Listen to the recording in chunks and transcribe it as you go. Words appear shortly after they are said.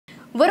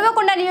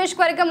ఉరవకొండ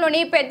నియోజకవర్గంలోని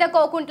పెద్ద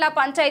కోకుంట్ల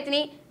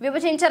పంచాయతీని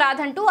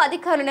విభజించరాదంటూ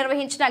అధికారులు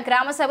నిర్వహించిన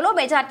గ్రామ సభలో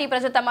మెజార్టీ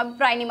ప్రజలు తమ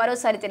అభిప్రాయాన్ని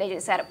మరోసారి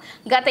తెలియజేశారు.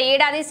 గత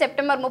ఏడాది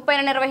సెప్టెంబర్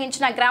 30న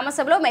నిర్వహించిన గ్రామ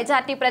సభలో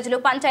మెజార్టీ ప్రజలు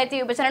పంచాయతీ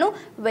విభజనను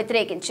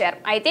వ్యతిరేకించారు.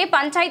 అయితే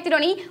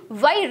పంచాయతీలోని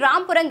వై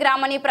రాంపురం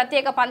గ్రామాన్ని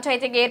ప్రత్యేక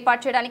పంచాయతీగా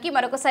ఏర్పాటు చేయడానికి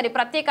మరొకసారి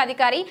ప్రత్యేక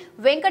అధికారి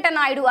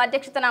వెంకటనాయుడు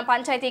అధ్యక్షతన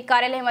పంచాయతీ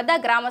కార్యాలయం వద్ద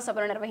గ్రామ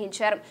సభను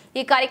నిర్వహించారు.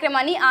 ఈ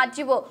కార్యక్రమాన్ని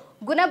ఆర్జీఓ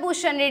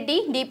గుణభూషణ్ రెడ్డి,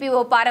 డిపిఓ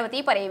పార్వతి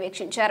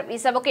పర్యవేక్షించారు. ఈ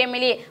సభకు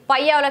ఎమ్మెల్యే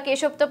పయ్యావుల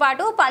కేశవ్తో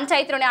పాటు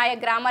పంచాయతీలోని ఆయా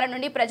గ్రామాల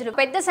నుండి ప్రజలు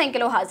పెద్ద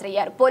సంఖ్యలో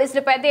హాజరయ్యారు.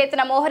 పోలీసులు పెద్ద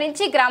ఎత్తున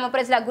మోహరించి గ్రామ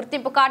ప్రజల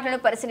గుర్తింపు కార్డులను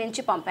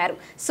పరిశీలించి పంపారు.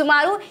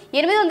 సుమారు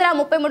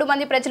 833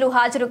 మంది ప్రజలు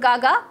హాజరు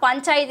కాగా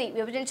పంచాయతీ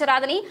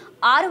విభజించరాదని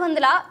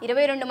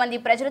 622 మంది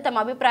ప్రజలు తమ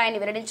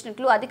అభిప్రాయాన్ని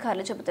వెల్లడించినట్లు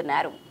అధికారులు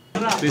చెబుతున్నారు.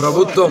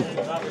 ప్రభుత్వం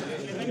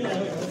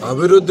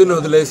అభివృద్ధిని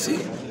వదిలేసి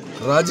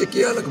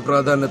రాజకీయాలకు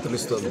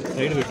ప్రాధాన్యతనిస్తుంది.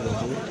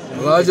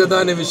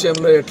 రాజధాని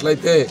విషయంలో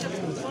ఎట్లయితే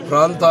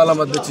ప్రాంతాల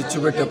మధ్య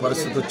చిచ్చుపెట్టే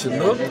పరిస్థితి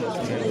వచ్చిందో,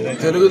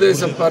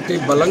 తెలుగుదేశం పార్టీ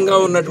బలంగా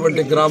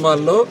ఉన్నటువంటి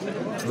గ్రామాల్లో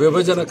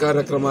విభజన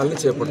కార్యక్రమాలను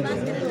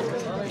చేపడుతుంది.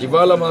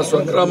 ఇవాళ మా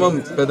స్వగ్రామం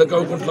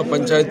పెదకౌకుంట్ల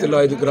పంచాయతీలో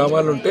 5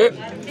 గ్రామాలుంటే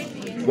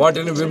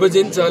వాటిని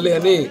విభజించాలి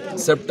అని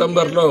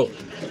సెప్టెంబర్లో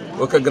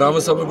ఒక గ్రామ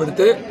సభ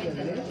పెడితే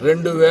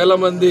 2000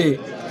 మంది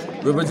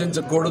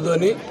విభజించకూడదు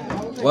అని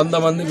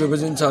 100 మంది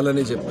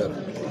విభజించాలని చెప్పారు.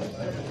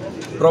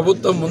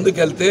 ప్రభుత్వం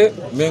ముందుకెళ్తే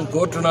మేము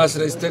కోర్టును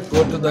ఆశ్రయిస్తే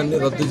కోర్టు దాన్ని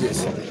రద్దు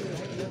చేసింది.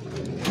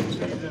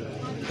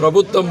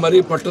 ప్రభుత్వం మరీ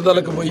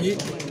పట్టుదలకు పోయి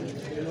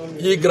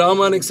ఈ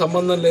గ్రామానికి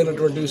సంబంధం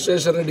లేనటువంటి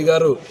విశ్వేశ్వరరెడ్డి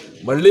గారు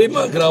మళ్ళీ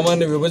మా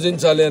గ్రామాన్ని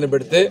విభజించాలి అని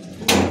పెడితే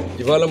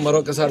ఇవాళ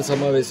మరొకసారి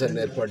సమావేశాన్ని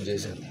ఏర్పాటు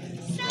చేశారు.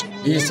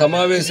 ఈ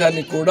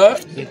సమావేశాన్ని కూడా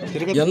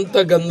ఎంత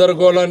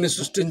గందరగోళాన్ని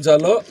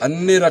సృష్టించాలో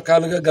అన్ని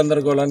రకాలుగా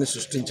గందరగోళాన్ని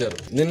సృష్టించారు.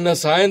 నిన్న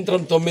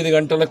సాయంత్రం 9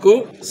 గంటలకు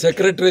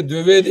సెక్రటరీ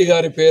ద్వివేది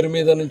గారి పేరు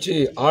మీద నుంచి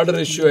ఆర్డర్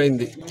ఇష్యూ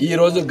అయింది. ఈ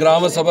రోజు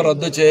గ్రామ సభ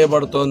రద్దు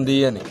చేయబడుతోంది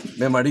అని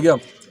మేము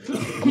అడిగాం.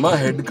 అమ్మా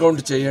హెడ్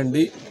కౌంట్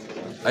చేయండి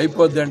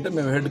అయిపోద్ది అంటే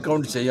మేము హెడ్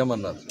కౌంట్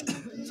చేయమన్నారు.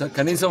 సార్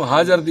కనీసం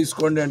హాజరు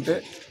తీసుకోండి అంటే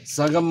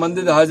సగం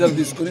మందిది హాజరు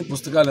తీసుకుని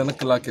పుస్తకాలు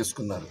వెనక్కి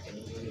లాకేసుకున్నారు.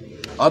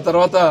 ఆ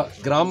తర్వాత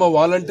గ్రామ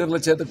వాలంటీర్ల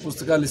చేతకు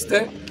పుస్తకాలు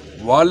ఇస్తే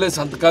వాళ్ళే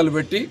సంతకాలు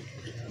పెట్టి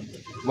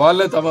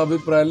వాళ్ళే తమ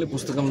అభిప్రాయాల్ని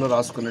పుస్తకంలో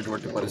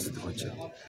రాసుకునేటువంటి పరిస్థితికి వచ్చారు.